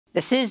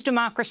This is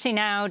Democracy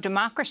Now!,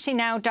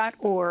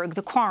 democracynow.org,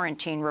 The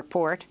Quarantine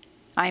Report.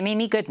 I'm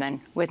Amy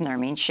Goodman with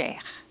Nermeen Sheikh.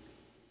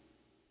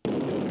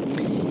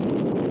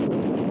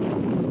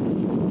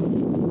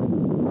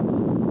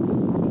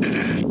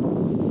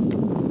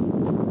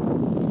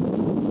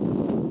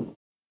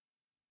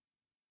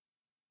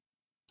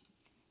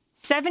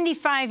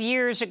 "75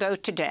 years ago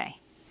today,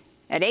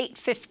 at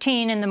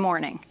 8:15 in the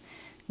morning,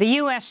 the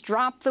U.S.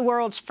 dropped the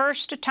world's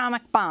first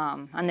atomic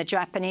bomb on the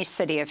Japanese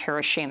city of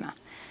Hiroshima.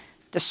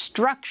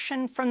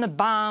 Destruction from the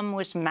bomb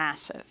was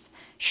massive.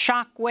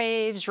 Shock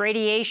waves,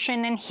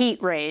 radiation, and heat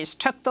rays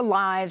took the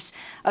lives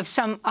of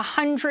some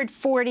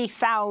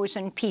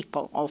 140,000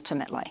 people,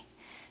 ultimately.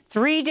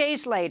 3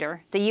 days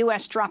later, the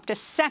U.S. dropped a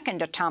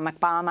second atomic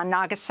bomb on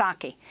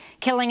Nagasaki,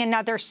 killing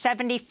another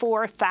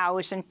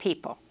 74,000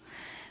 people.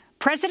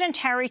 President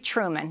Harry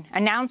Truman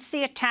announced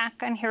the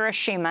attack on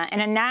Hiroshima in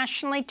a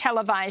nationally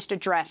televised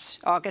address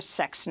August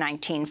 6,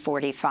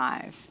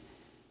 1945.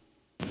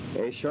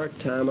 A short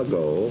time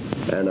ago,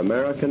 an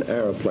American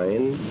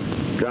airplane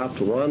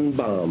dropped one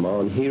bomb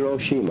on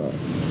Hiroshima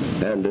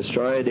and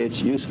destroyed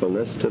its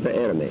usefulness to the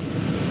enemy.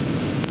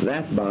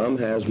 That bomb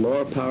has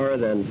more power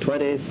than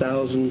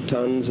 20,000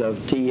 tons of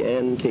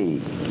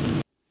TNT.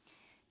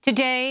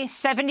 Today,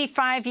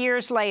 75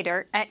 years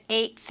later, at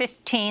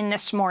 8:15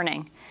 this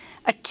morning,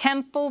 a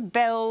temple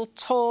bell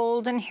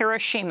tolled in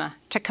Hiroshima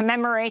to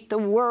commemorate the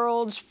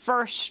world's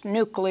first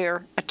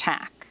nuclear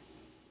attack.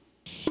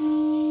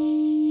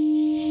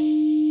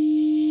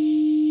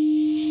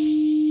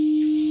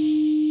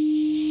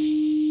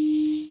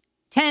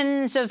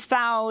 Tens of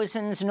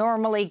thousands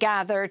normally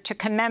gather to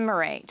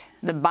commemorate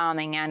the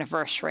bombing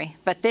anniversary,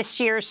 but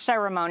this year's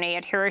ceremony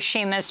at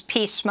Hiroshima's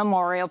Peace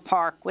Memorial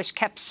Park was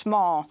kept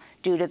small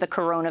due to the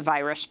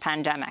coronavirus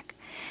pandemic.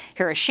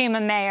 Hiroshima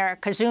Mayor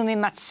Kazumi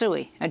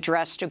Matsui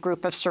addressed a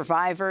group of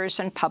survivors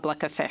and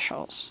public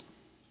officials.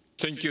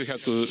 On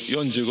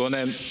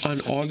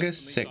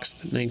August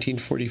 6,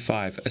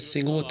 1945, a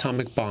single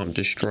atomic bomb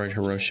destroyed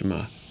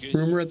Hiroshima.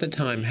 Rumor at the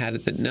time had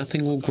it that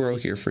nothing will grow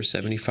here for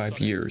 75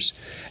 years,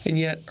 and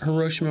yet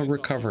Hiroshima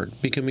recovered,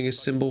 becoming a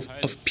symbol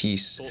of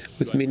peace,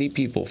 with many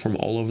people from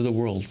all over the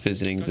world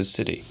visiting the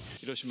city.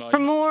 For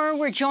more,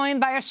 we're joined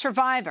by a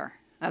survivor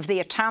of the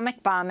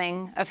atomic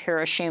bombing of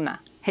Hiroshima,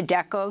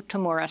 Hideko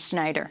Tamura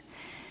Snider.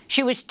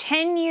 She was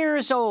 10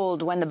 years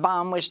old when the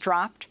bomb was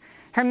dropped.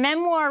 Her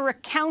memoir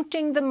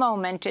recounting the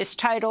moment is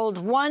titled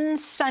One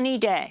Sunny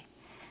Day,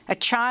 A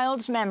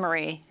Child's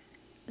Memories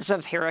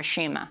of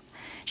Hiroshima.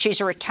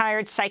 She's a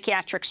retired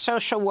psychiatric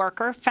social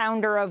worker,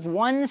 founder of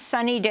One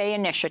Sunny Day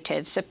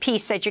Initiatives, a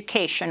peace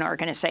education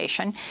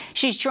organization.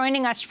 She's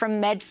joining us from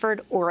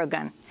Medford,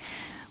 Oregon.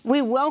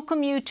 We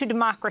welcome you to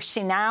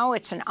Democracy Now!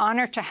 It's an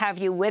honor to have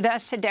you with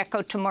us,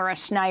 Hideko Tamura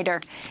Snider.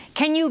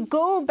 Can you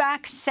go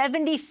back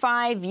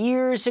 75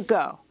 years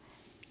ago,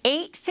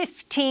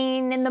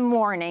 8:15 in the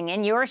morning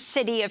in your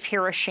city of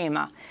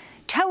Hiroshima?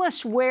 Tell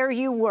us where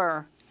you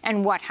were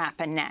and what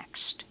happened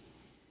next.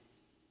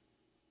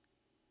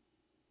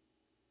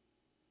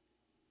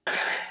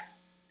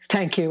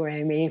 Thank you,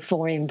 Amy,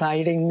 for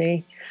inviting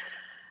me.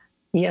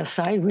 Yes,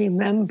 I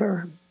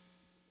remember,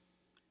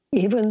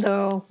 even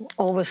though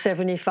over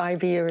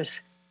 75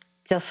 years,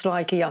 just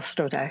like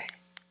yesterday.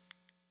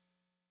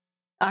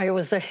 I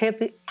was the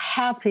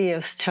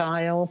happiest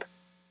child,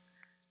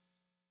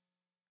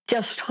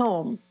 just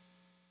home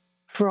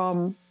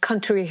from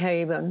Country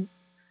Haven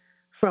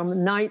from the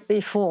night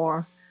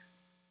before,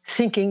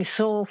 thinking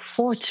so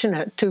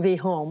fortunate to be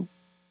home.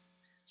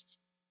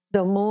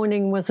 The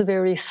morning was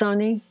very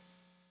sunny,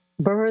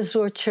 birds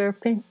were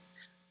chirping,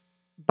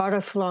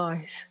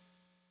 butterflies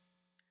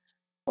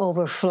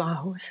over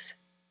flowers.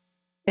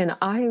 And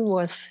I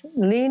was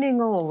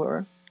leaning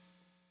over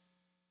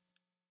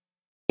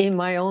in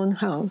my own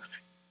house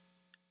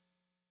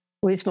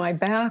with my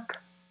back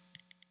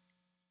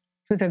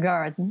to the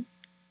garden,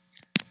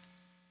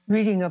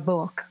 reading a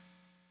book.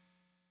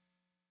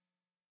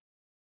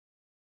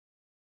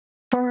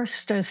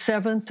 First at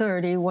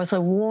 7:30 was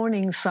a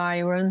warning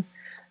siren,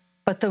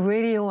 but the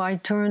radio I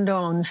turned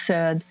on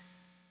said,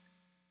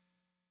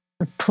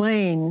 the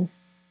planes,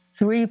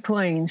 3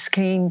 planes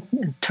came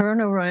and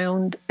turned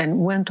around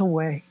and went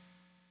away.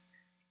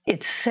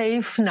 It's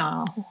safe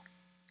now.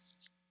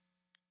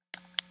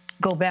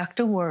 Go back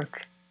to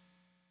work.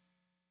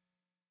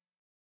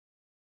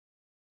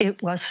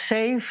 It was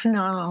safe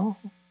now.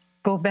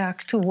 Go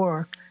back to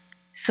work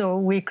so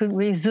we could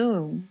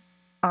resume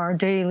our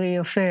daily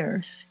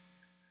affairs.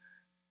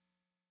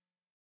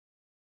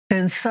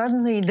 Then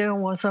suddenly there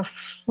was a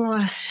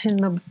flash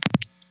in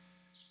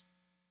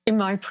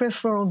my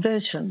peripheral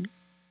vision.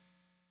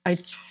 I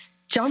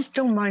jumped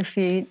on my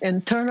feet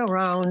and turned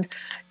around,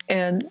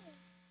 and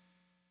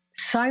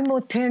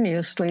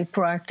simultaneously,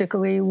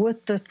 practically,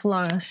 with the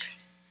flash,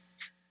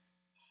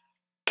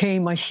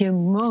 came a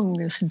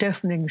humongous,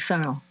 deafening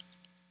sound.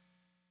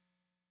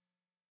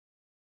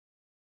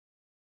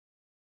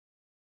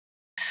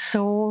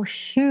 So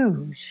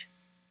huge.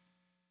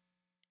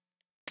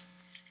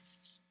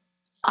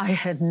 I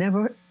had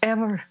never,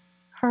 ever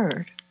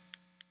heard.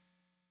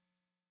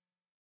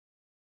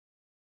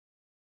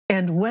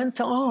 and went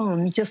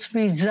on just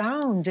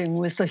resounding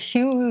with a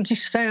huge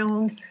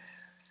sound.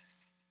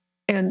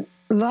 And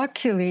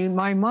luckily,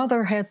 my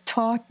mother had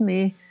taught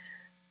me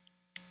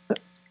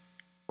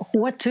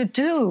what to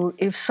do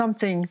if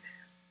something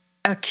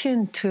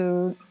akin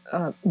to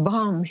a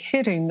bomb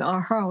hitting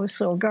our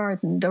house or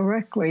garden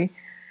directly,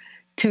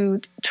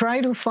 to try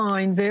to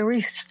find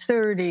very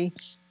sturdy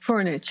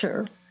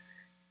furniture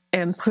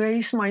and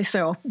place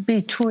myself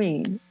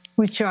between,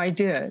 which I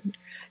did.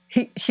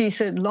 She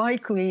said,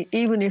 likely,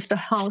 even if the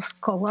house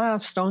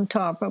collapsed on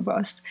top of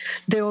us,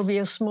 there will be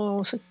a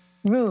small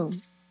room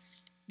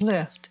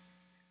left.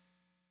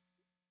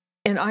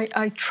 And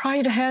I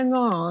tried to hang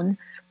on,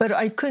 but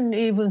I couldn't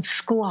even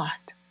squat.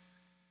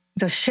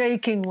 The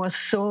shaking was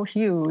so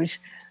huge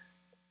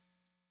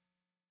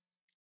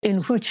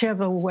in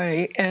whichever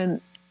way,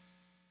 and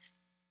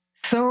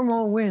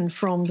thermal wind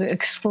from the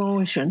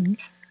explosion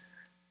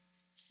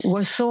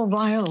was so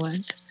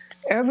violent.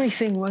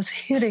 Everything was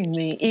hitting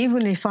me,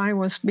 even if I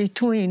was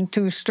between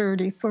two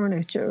sturdy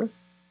furniture.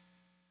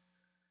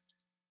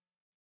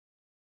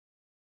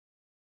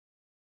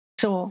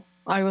 So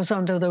I was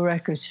under the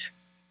wreckage.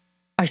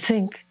 I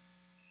think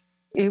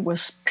it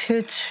was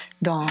pitch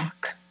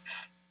dark.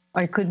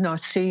 I could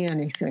not see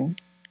anything.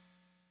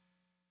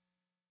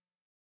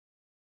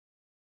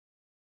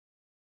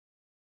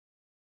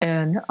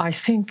 And I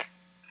think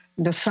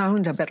the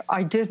sound of it,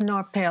 I did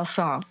not pass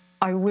out.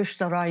 I wish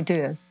that I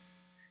did.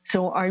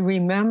 So I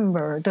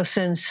remember the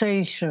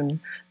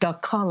sensation, the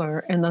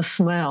color, and the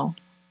smell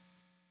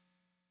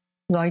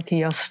like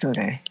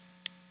yesterday.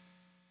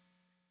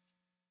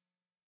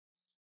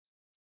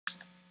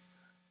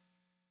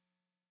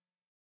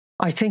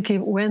 I think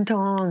it went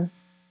on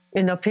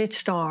in a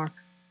pitch dark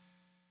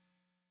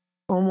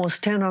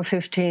almost 10 or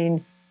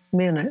 15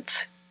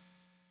 minutes.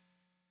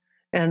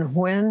 And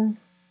when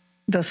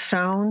the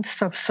sound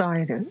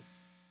subsided,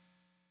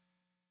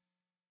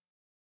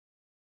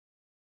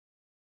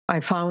 I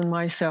found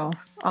myself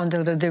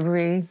under the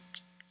debris.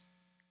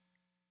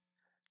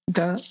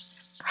 The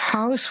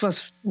house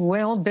was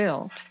well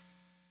built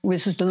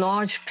with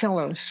large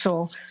pillars,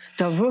 so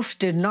the roof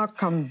did not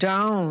come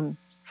down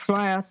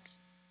flat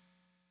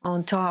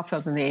on top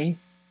of me.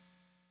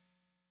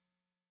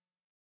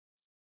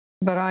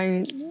 But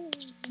I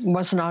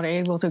was not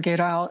able to get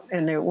out,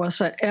 and it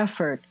was an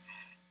effort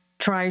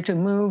trying to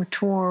move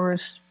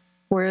towards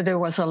where there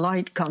was a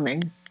light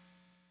coming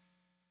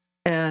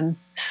and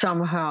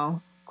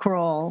somehow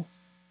crawl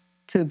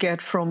to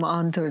get from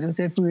under the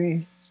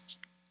debris.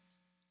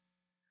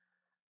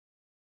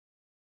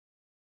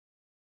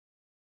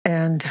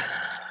 And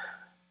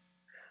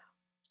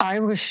I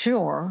was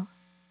sure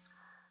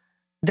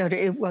that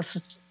it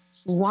was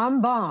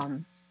one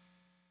bomb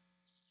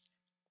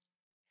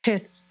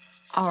hit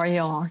our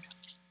yard.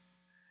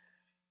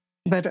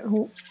 But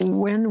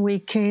when we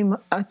came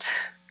at,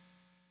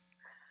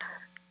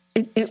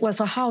 it was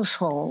a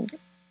household,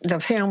 the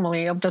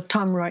family of the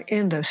Tamura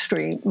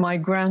industry. My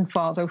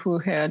grandfather, who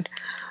had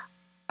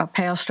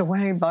passed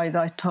away by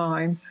that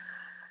time,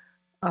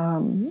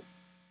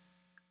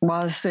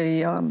 was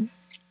the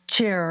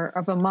chair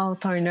of a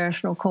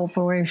multinational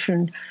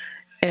corporation,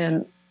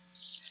 and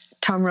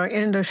Tamura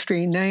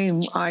Industry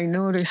name, I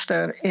noticed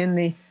that in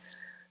the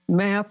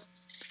map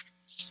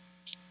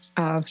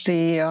of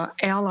the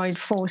Allied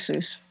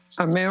Forces,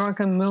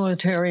 American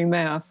military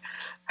map,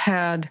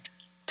 had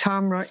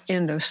Tamura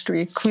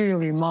Industry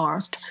clearly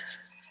marked.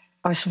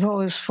 I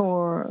suppose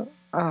for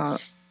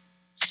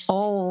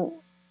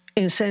all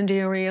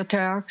incendiary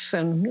attacks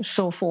and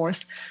so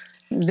forth,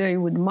 they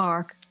would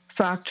mark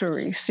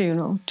factories, you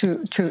know,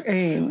 to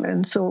aim.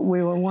 And so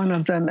we were one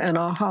of them, and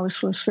our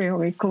house was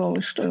fairly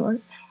close to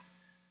it.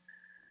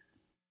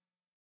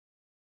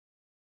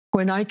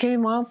 When I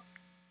came up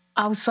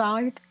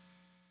outside,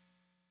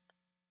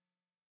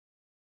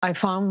 I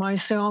found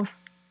myself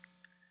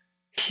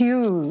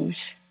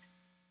huge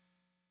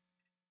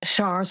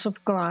shards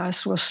of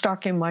glass were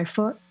stuck in my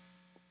foot.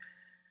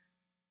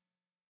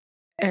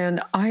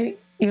 And I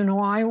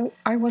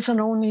was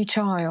an only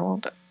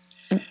child,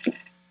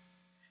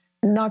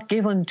 not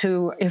given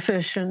to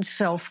efficient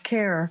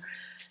self-care.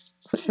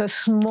 The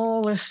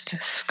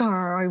smallest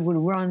scar, I would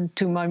run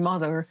to my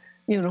mother,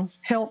 you know,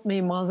 help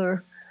me,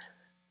 mother.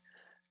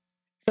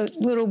 A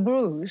little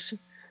bruise.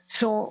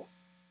 So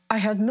I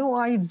had no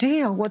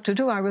idea what to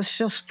do. I was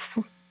just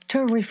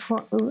terribly,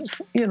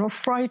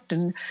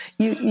 frightened.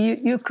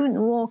 You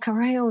couldn't walk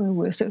around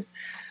with it.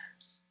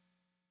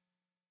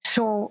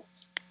 So,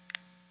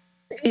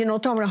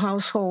 Tamura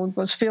household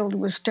was filled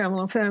with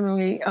Tamila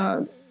family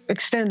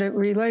extended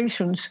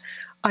relations.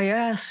 I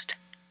asked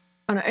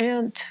an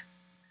aunt,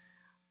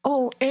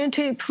 "Oh,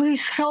 Auntie,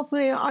 please help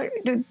me.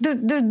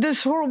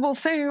 This horrible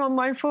thing on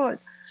my foot."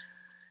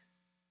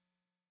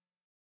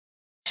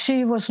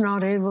 She was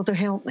not able to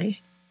help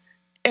me.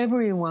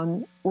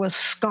 Everyone was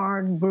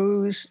scarred,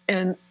 bruised,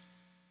 and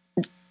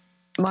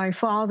my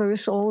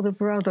father's older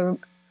brother,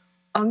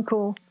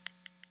 Uncle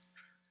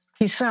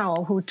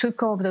Hisao, who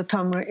took over the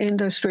Tamura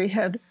industry,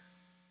 had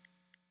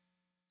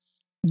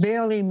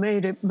barely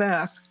made it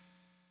back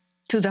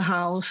to the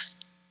house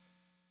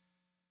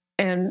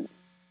and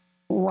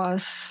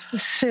was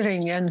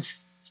sitting and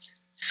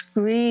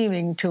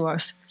screaming to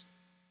us,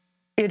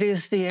 "It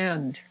is the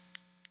end.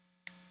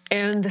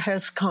 End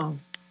has come."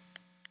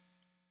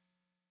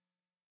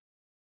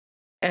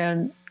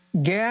 And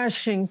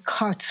gashing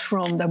cuts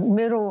from the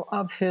middle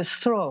of his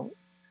throat.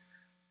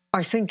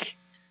 I think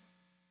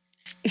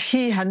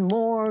he had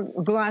more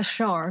glass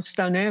shards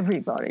than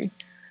everybody.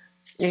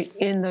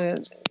 In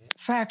the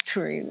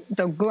factory,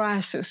 the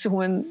glasses,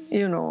 when,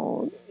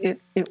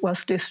 it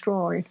was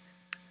destroyed,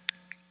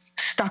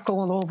 stuck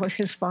all over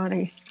his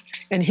body.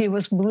 And he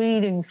was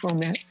bleeding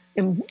from it,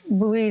 and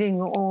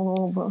bleeding all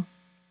over.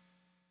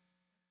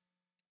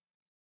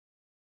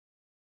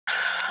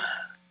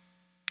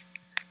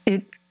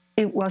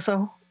 It was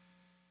a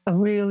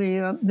really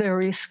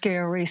very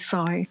scary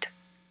sight,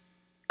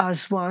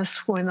 as was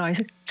when I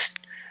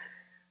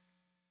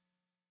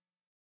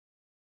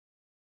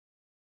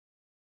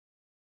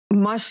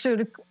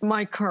mustered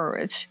my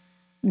courage.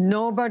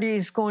 Nobody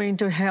is going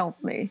to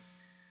help me.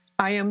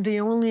 I am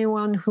the only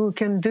one who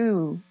can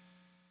do.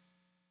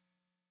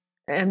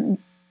 And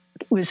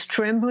with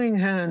trembling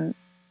hand,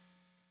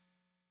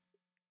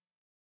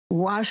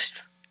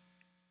 washed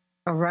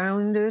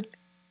around it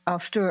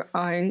after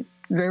I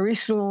very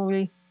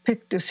slowly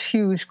picked this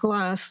huge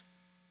glass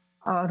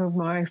out of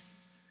my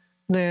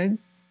leg,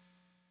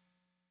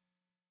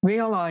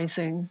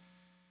 realizing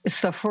it's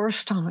the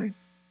first time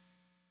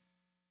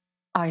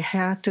I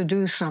had to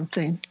do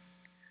something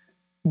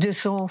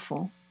this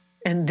awful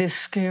and this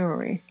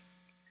scary,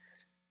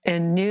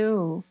 and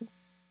knew,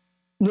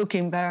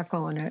 looking back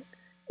on it,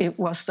 it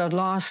was the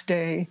last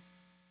day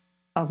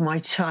of my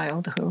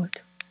childhood.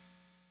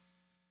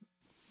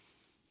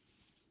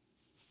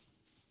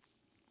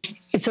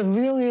 It's a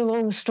really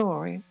long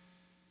story,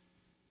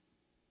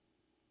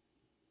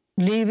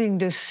 leaving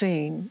this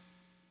scene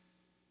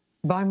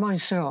by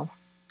myself,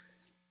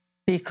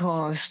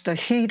 because the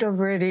heat of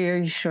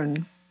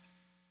radiation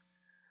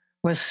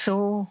was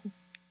so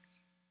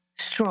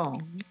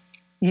strong,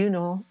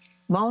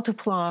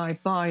 multiply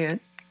by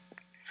it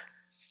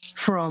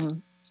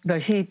from the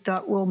heat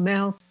that will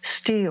melt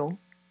steel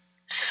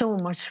so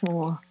much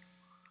more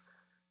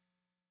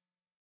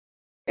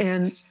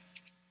and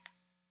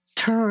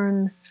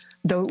turn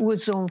the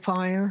woods on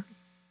fire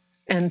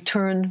and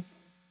turn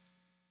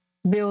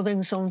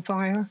buildings on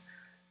fire.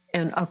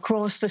 And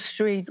across the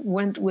street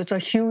went with a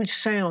huge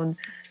sound,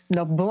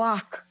 the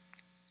block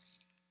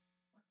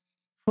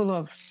full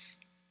of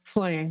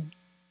flame.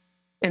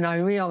 And I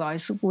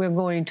realized we're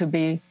going to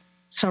be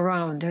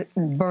surrounded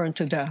and burned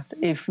to death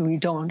if we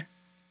don't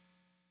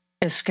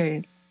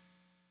escape.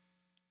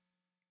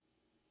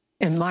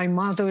 And my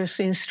mother's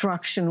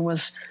instruction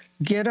was,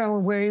 get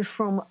away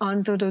from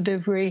under the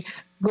debris,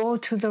 go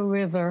to the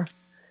river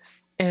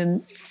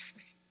and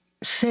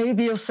save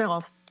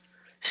yourself,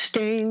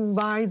 staying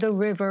by the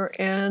river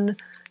and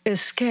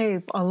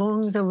escape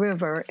along the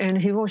river. And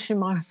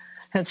Hiroshima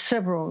had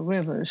several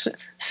rivers,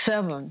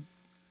 7,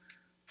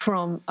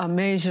 from a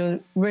major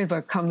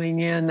river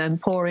coming in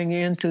and pouring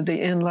into the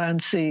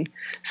inland sea.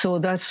 So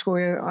that's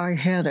where I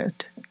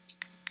headed.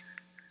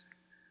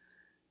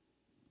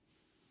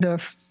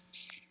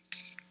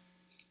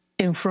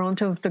 In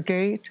front of the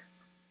gate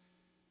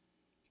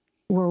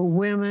were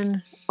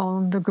women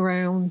on the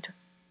ground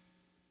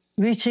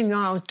reaching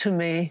out to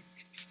me.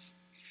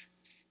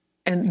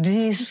 And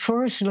these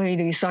first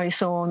ladies I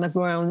saw on the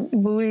ground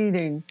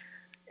bleeding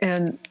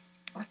and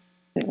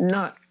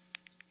not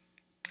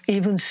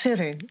even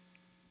sitting,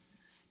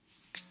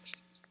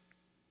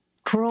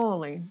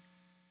 crawling,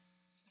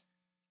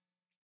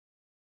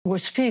 were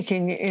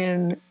speaking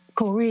in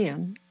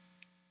Korean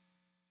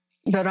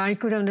that I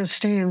could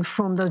understand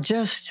from the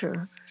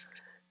gesture,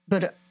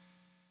 but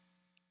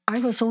I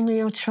was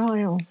only a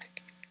child.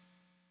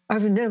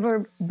 I've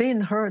never been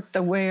hurt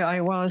the way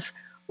I was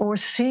or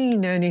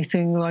seen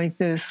anything like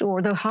this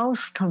or the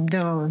house come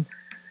down.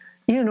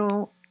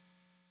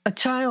 A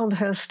child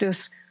has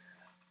this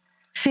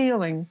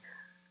feeling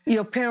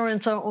your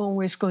parents are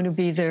always going to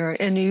be there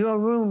and your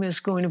room is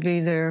going to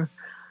be there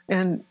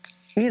and,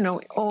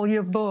 all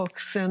your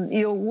books and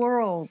your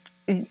world.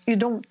 You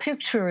don't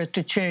picture it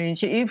to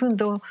change, even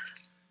though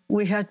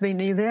we had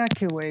been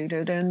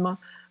evacuated. And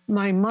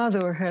my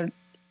mother had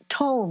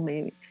told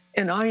me,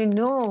 and I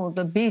know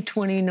the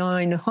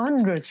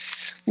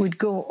B-2900s would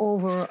go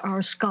over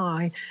our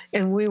sky,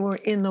 and we were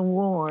in the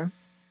war.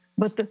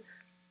 But the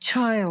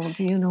child,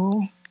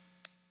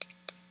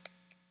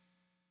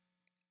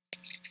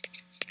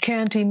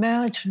 can't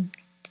imagine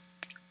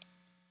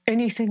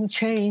anything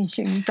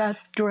changing that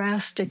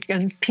drastic,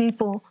 and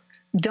people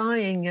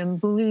dying and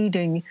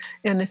bleeding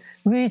and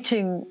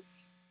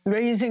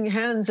raising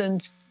hands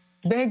and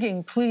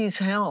begging, please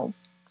help.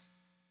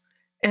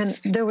 And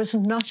there was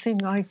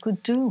nothing I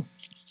could do.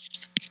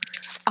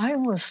 I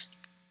was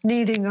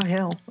needing a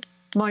help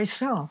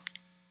myself.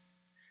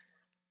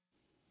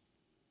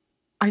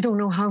 I don't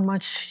know how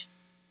much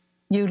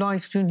you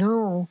like to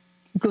know,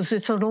 because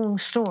it's a long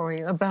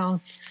story about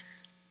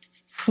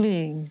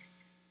fleeing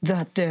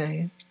that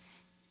day.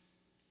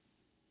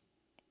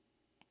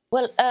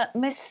 Well,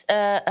 Ms.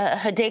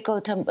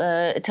 Hideko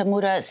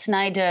Tamura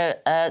Snider,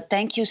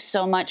 thank you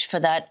so much for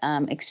that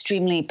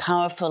extremely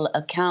powerful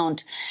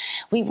account.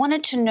 We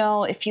wanted to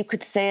know if you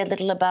could say a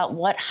little about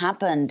what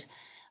happened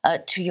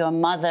to your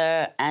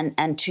mother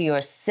and to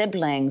your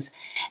siblings,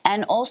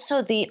 and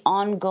also the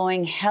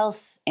ongoing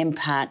health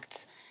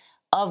impacts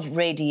of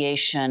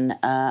radiation,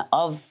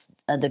 of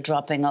the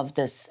dropping of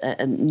this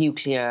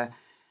nuclear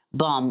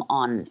bomb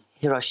on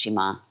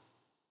Hiroshima.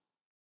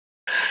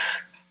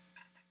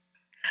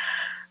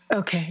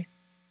 Okay.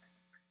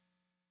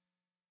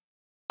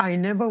 I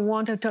never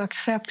wanted to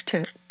accept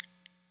it,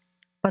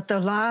 but the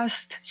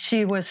last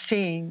she was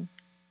seeing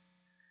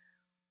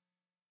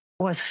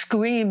was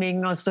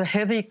screaming as the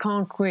heavy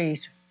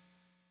concrete,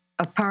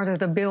 a part of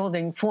the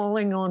building,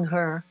 falling on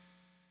her.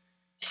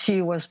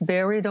 She was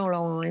buried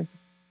alive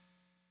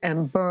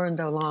and burned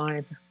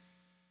alive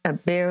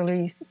at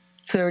barely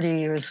 30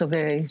 years of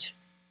age.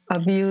 A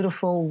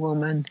beautiful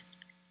woman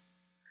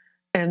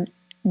and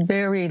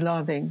very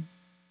loving.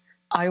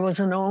 I was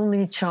an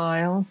only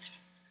child,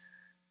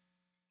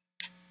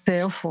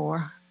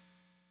 therefore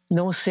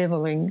no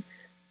sibling,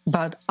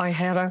 but I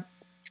had a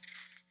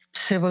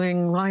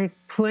sibling-like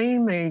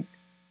playmate,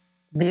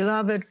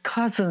 beloved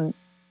cousin.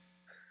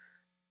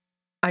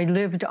 I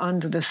lived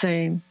under the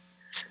same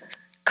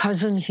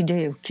cousin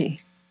Hideki.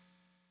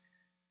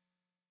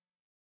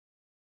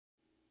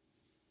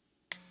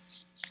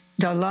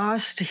 The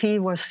last he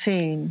was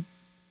seen,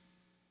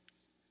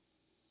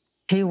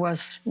 he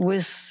was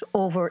with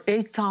over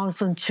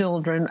 8,000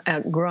 children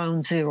at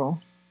Ground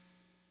Zero,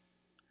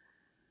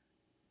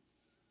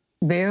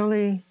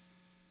 barely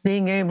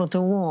being able to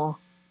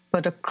walk,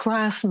 but a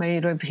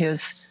classmate of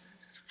his,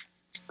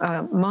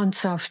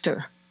 months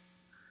after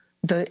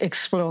the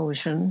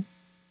explosion,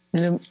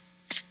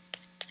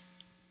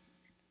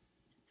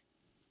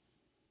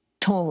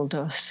 told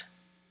us.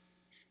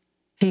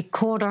 He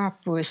caught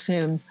up with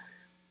him,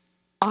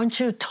 "Aren't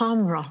you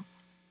Tamura?"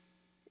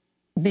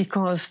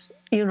 Because,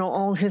 you know,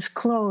 all his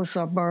clothes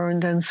are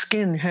burned and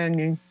skin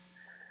hanging.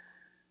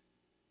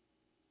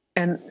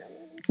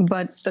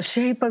 But the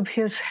shape of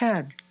his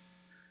head,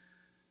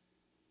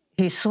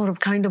 he sort of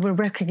kind of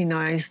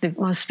recognized it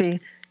must be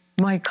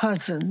my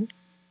cousin.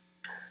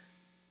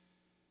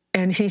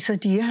 And he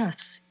said,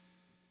 yes.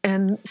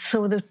 And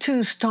so the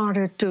two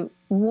started to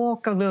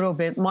walk a little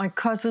bit. My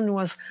cousin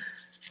was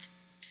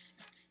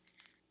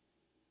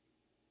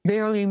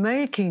barely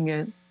making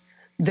it.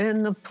 Then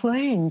the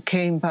plane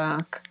came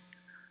back.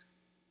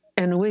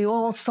 And we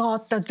all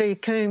thought that they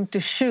came to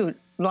shoot,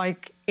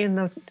 like in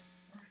the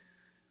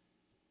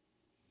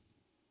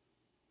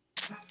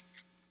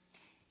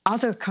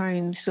other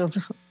kinds of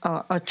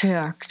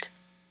attack.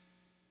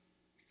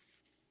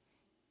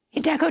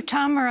 Hideko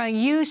Tamura,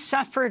 you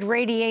suffered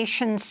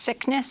radiation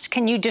sickness.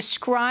 Can you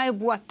describe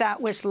what that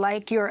was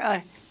like? You're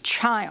a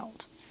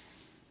child.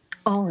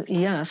 Oh,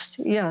 yes,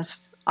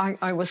 yes.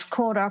 I was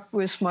caught up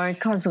with my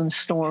cousin's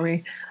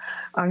story.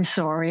 I'm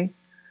sorry.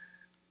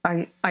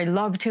 I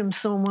loved him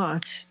so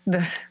much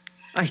that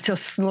I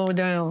just slowed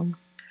down.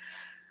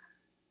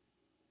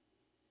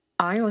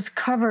 I was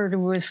covered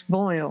with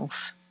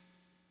boils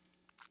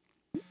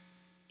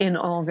in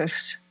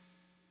August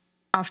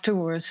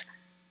afterwards.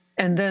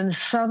 And then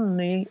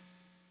suddenly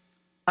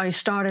I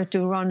started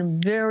to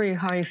run very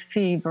high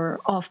fever,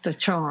 off the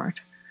chart.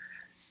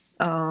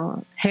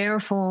 Hair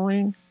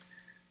falling,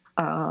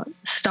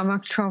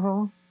 stomach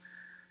trouble.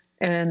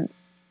 And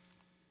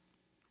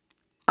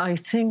I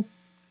think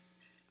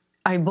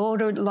I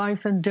bordered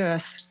life and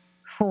death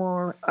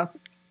for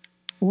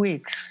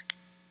weeks.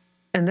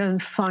 And then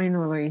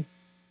finally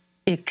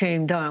it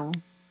came down.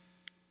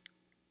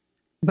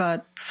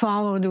 But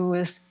followed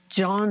with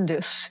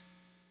jaundice.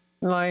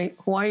 My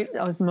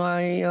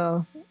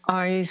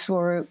eyes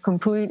were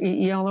completely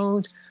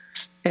yellowed,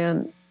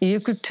 and you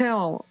could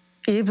tell,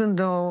 even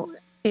though,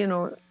 you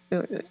know,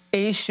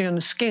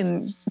 Asian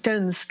skin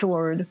tends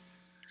toward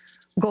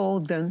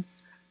golden,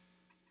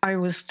 I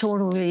was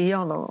totally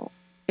yellow,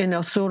 in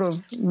a sort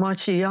of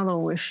much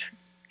yellowish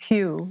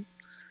hue.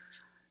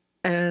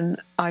 And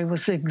I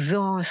was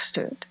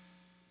exhausted,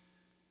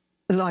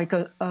 like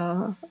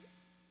a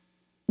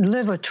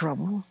liver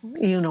trouble,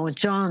 you know,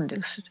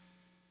 jaundice.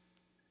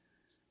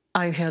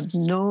 I had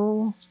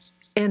no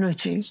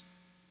energy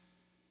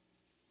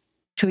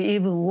to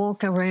even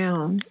walk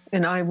around,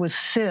 and I would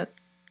sit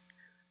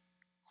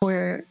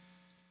where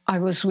I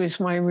was with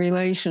my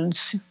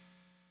relations,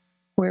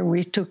 where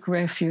we took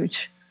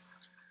refuge.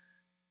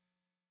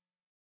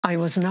 I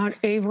was not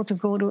able to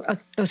go to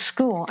a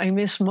school. I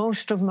missed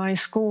most of my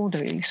school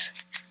days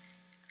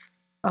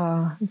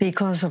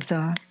because of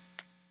that.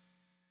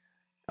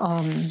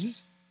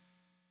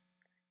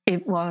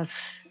 It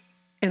was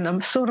in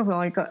a sort of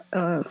like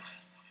a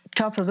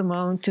top of the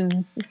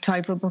mountain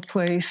type of a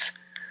place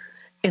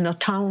in a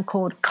town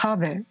called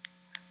Kabe,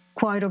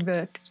 quite a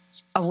bit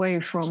away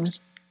from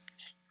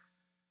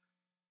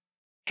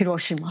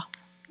Hiroshima.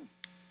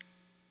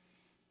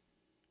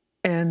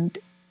 And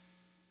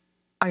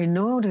I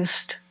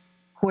noticed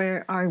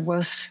where I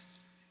was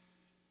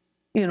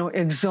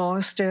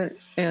exhausted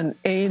and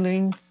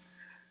ailing.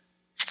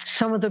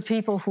 Some of the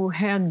people who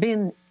had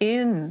been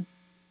in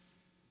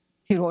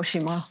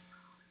Hiroshima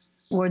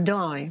were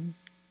dying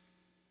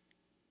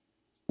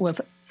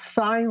with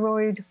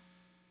thyroid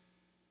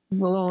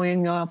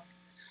blowing up,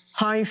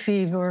 high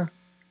fever,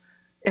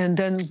 and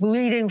then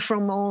bleeding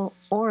from all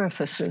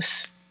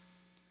orifices,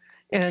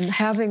 and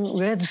having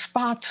red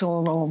spots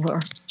all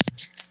over.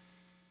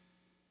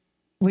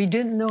 We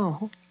didn't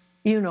know,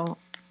 we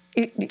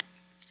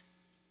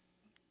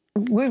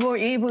were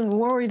even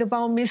worried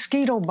about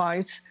mosquito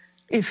bites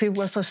if it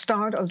was the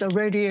start of the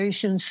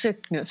radiation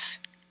sickness.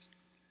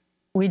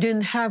 We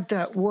didn't have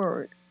that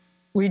word.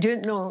 We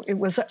didn't know it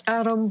was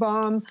atom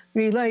bomb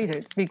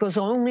related, because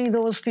only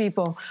those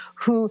people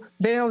who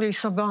barely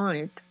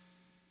survived,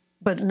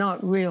 but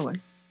not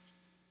really.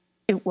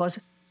 It was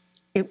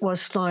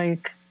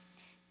like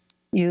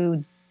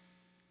you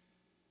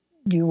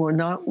were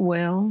not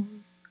well.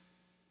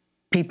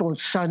 People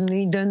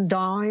suddenly then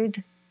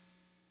died.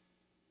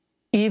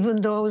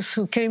 Even those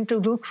who came to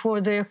look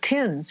for their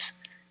kins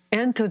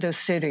into the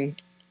city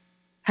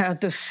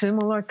had the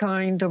similar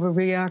kind of a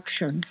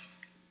reaction.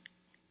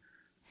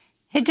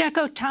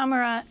 Hideko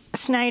Tamura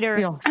Snider,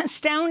 Yeah.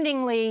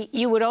 Astoundingly,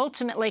 you would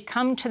ultimately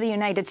come to the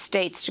United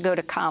States to go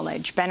to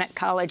college, Bennett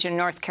College in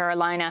North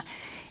Carolina,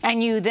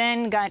 and you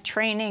then got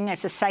training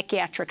as a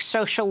psychiatric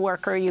social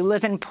worker. You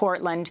live in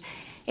Portland.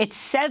 It's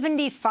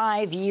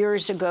 75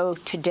 years ago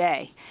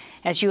today,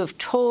 as you have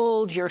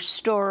told your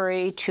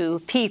story to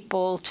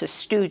people, to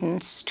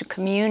students, to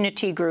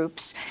community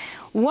groups.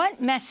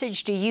 What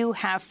message do you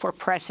have for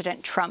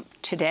President Trump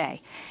today,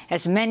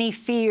 as many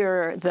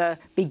fear the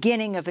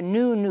beginning of a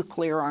new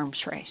nuclear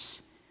arms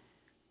race?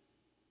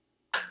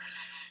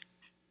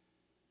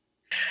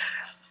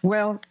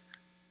 Well,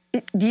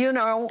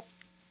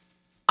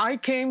 I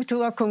came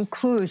to a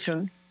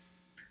conclusion,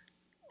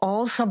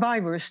 all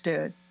survivors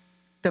did.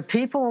 The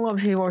people of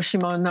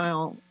Hiroshima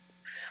now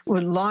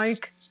would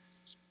like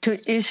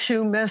to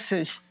issue a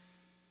message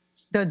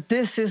that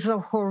this is a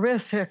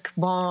horrific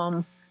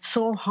bomb,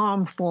 so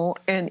harmful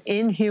and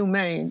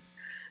inhumane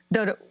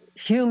that a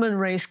human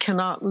race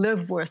cannot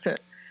live with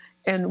it.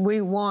 And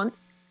we want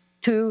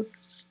to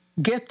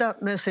get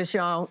that message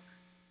out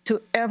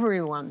to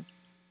everyone.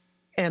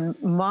 And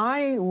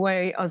my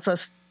way as a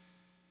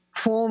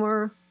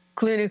former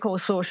clinical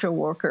social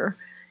worker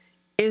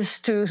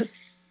is to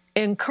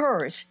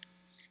encourage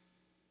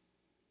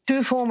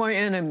two former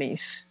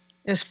enemies,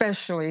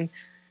 especially,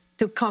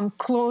 to come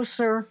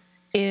closer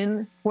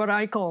in what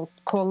I call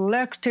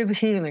collective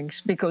healings,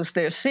 because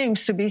there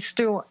seems to be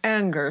still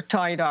anger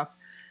tied up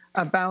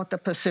about the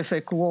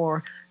Pacific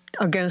War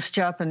against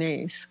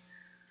Japanese.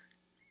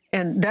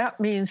 And that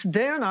means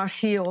they're not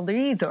healed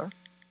either.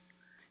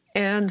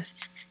 And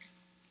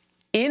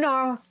in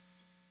our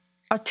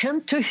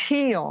attempt to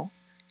heal,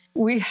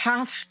 we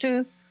have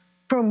to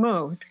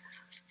promote,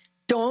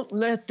 don't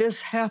let this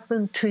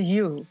happen to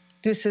you.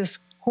 This is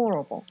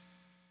horrible.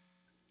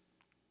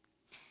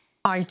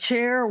 I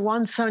chair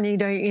One Sunny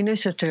Day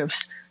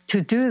initiatives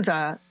to do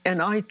that,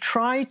 and I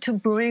try to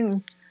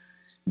bring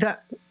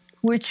that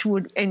which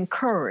would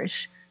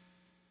encourage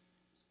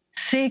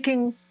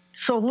seeking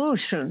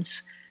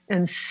solutions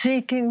and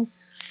seeking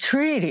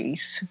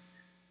treaties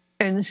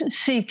and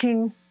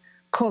seeking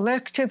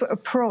collective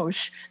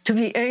approach to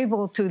be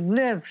able to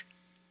live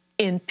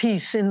in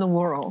peace in the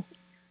world.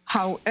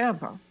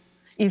 However,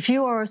 if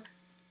you are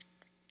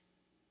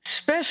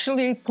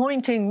especially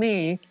pointing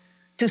me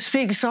to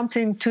speak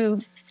something to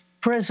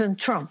President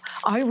Trump,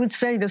 I would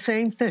say the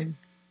same thing.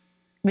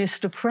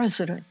 Mr.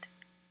 President,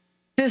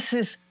 this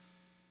is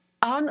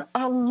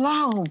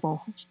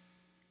unallowable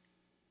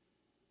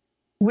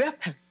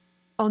weapon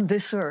on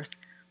this earth.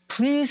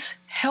 Please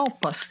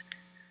help us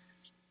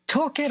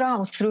talk it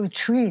out through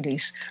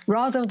treaties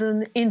rather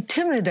than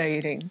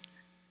intimidating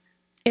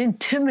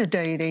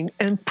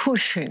and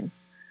pushing.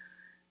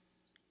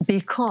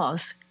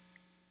 Because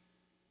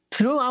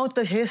throughout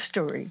the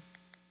history,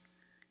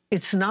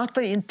 it's not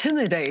the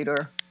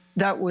intimidator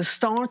that will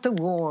start the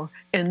war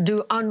and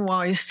do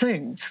unwise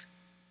things.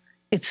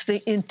 It's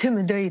the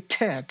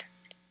intimidated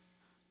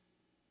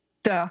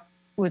that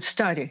would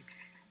study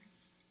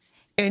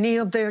any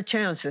of their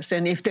chances.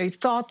 And if they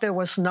thought there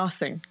was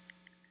nothing,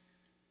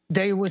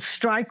 they would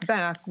strike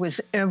back with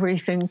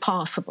everything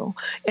possible.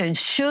 And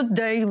should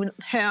they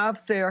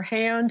have their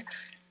hand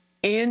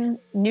in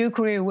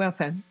nuclear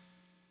weapon,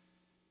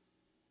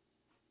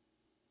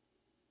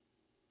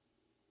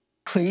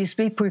 please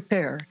be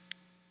prepared.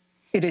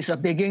 It is a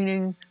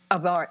beginning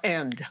of our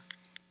end.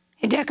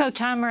 Hideko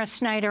Tamura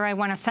Snider, I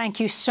want to thank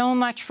you so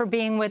much for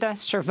being with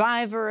us,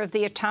 survivor of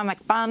the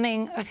atomic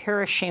bombing of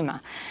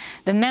Hiroshima.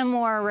 The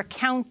memoir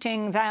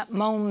recounting that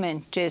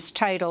moment is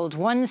titled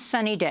One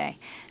Sunny Day,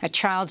 A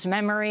Child's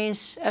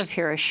Memories of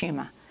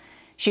Hiroshima.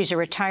 She's a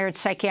retired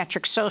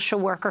psychiatric social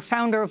worker,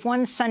 founder of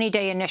One Sunny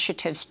Day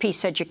Initiative's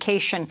peace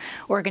education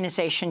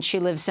organization. She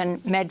lives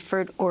in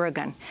Medford,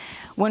 Oregon.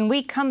 When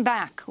we come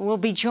back, we'll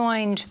be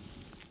joined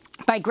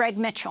by Greg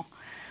Mitchell,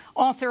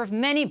 author of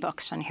many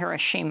books on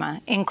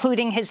Hiroshima,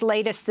 including his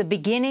latest, The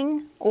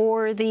Beginning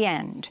or the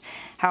End: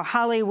 How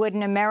Hollywood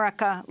and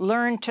America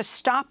Learned to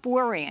Stop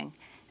Worrying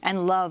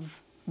and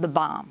Love the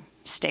Bomb.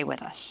 Stay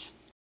with us.